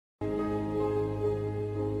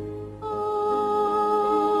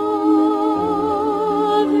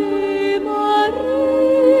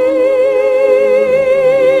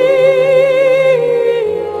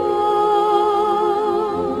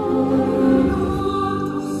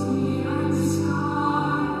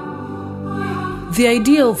The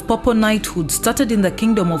idea of Papal Knighthood started in the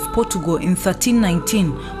Kingdom of Portugal in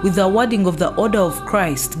 1319 with the awarding of the Order of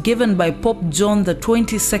Christ given by Pope John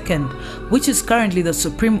XXII, which is currently the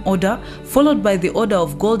Supreme Order, followed by the Order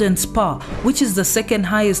of Golden Spur, which is the second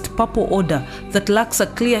highest papal order that lacks a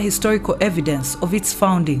clear historical evidence of its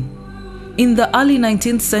founding. In the early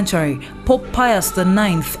 19th century, Pope Pius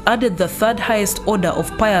IX added the third highest order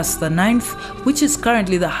of Pius IX, which is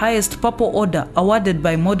currently the highest papal order awarded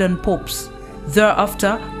by modern popes.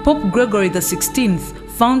 Thereafter, Pope Gregory XVI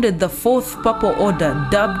founded the fourth papal order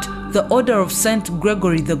dubbed the Order of Saint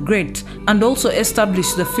Gregory the Great, and also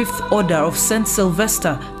established the fifth order of Saint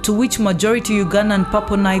Sylvester, to which majority Ugandan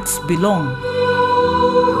Papal Knights belong.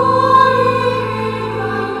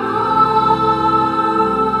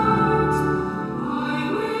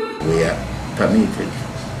 We are permitted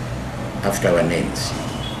after our names: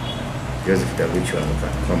 Joseph W.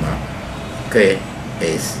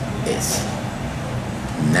 KSS,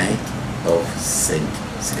 Knight of Saint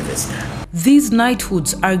Sylvester. These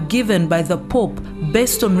knighthoods are given by the Pope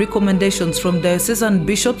based on recommendations from diocesan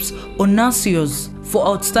bishops or nuncios for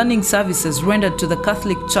outstanding services rendered to the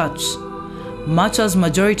Catholic Church. Much as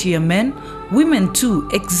majority are men, women too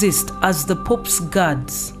exist as the Pope's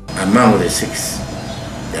guards. Among the six,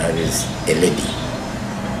 there is a lady.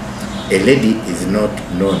 A lady is not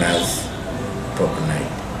known as Papal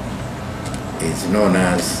Knight. It's known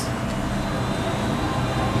as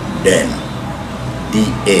Dame,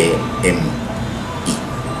 D-A-M-E.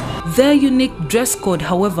 Their unique dress code,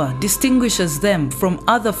 however, distinguishes them from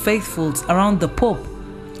other faithfuls around the Pope.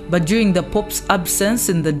 But during the Pope's absence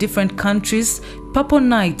in the different countries, Papal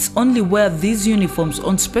Knights only wear these uniforms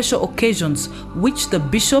on special occasions, which the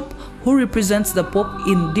bishop who represents the Pope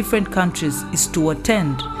in different countries is to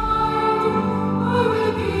attend.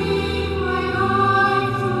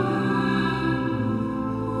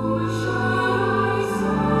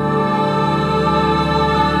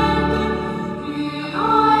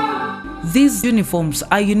 These uniforms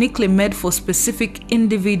are uniquely made for specific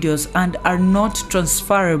individuals and are not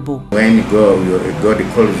transferable. When God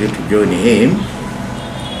calls you to join Him,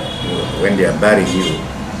 when they are burying you,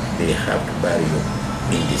 they have to bury you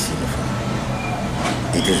in this uniform.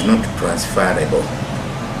 It is not transferable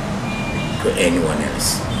to anyone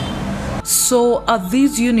else. So are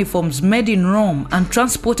these uniforms made in Rome and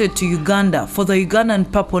transported to Uganda for the Ugandan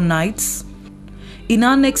Papal Knights? In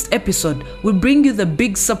our next episode, we'll bring you the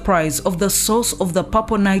big surprise of the source of the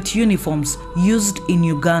Papal Knight uniforms used in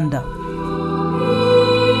Uganda.